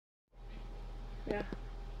Yeah.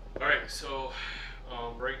 Alright, so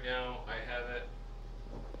right now I have it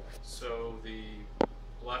so the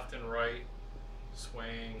left and right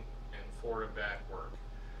swaying and forward and back work.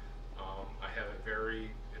 I have it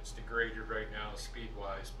it's degraded right now speed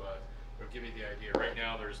wise, but it'll give you the idea. Right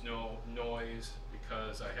now there's no noise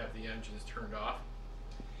because I have the engines turned off.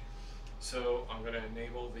 So I'm going to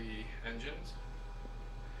enable the engines,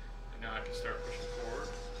 and now I can start pushing forward.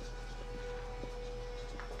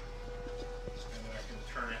 And then I can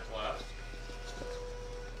turn it left,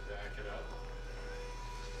 back it up,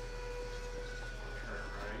 turn it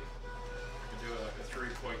right. I can do like a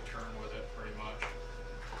 3-point turn with it pretty much.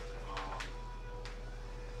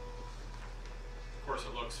 Of course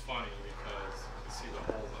it looks funny because you can see the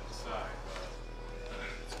hole on the side, but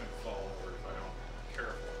it's going to fall over if I don't be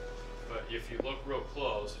careful. But if you look real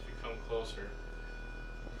close, if you come closer,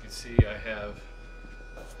 you can see I have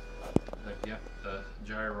the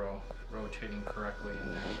gyro rotating correctly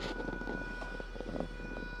in there. And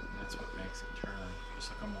that's what makes it turn,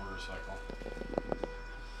 just like a motorcycle.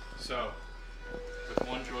 So, with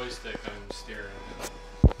one joystick I'm steering it.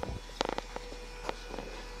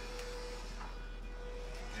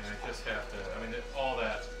 And I just have to, all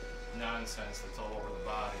that nonsense that's all over the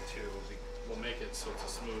body too will make it so it's a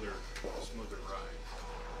smoother ride.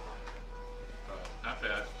 But not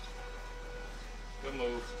bad. Good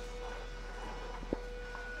move.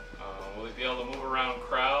 Will he be able to move around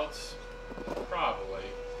crowds? Probably.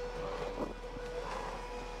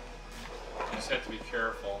 You just have to be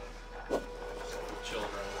careful with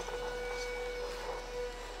children.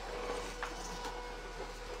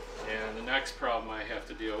 And the next problem I have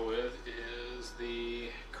to deal with is the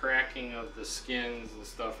cracking of the skins and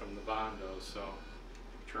stuff from the bondos. So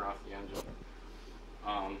turn off the engine.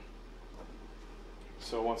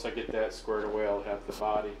 So once I get that squared away, I'll have the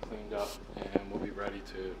body cleaned up and we'll be ready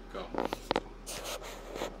to go.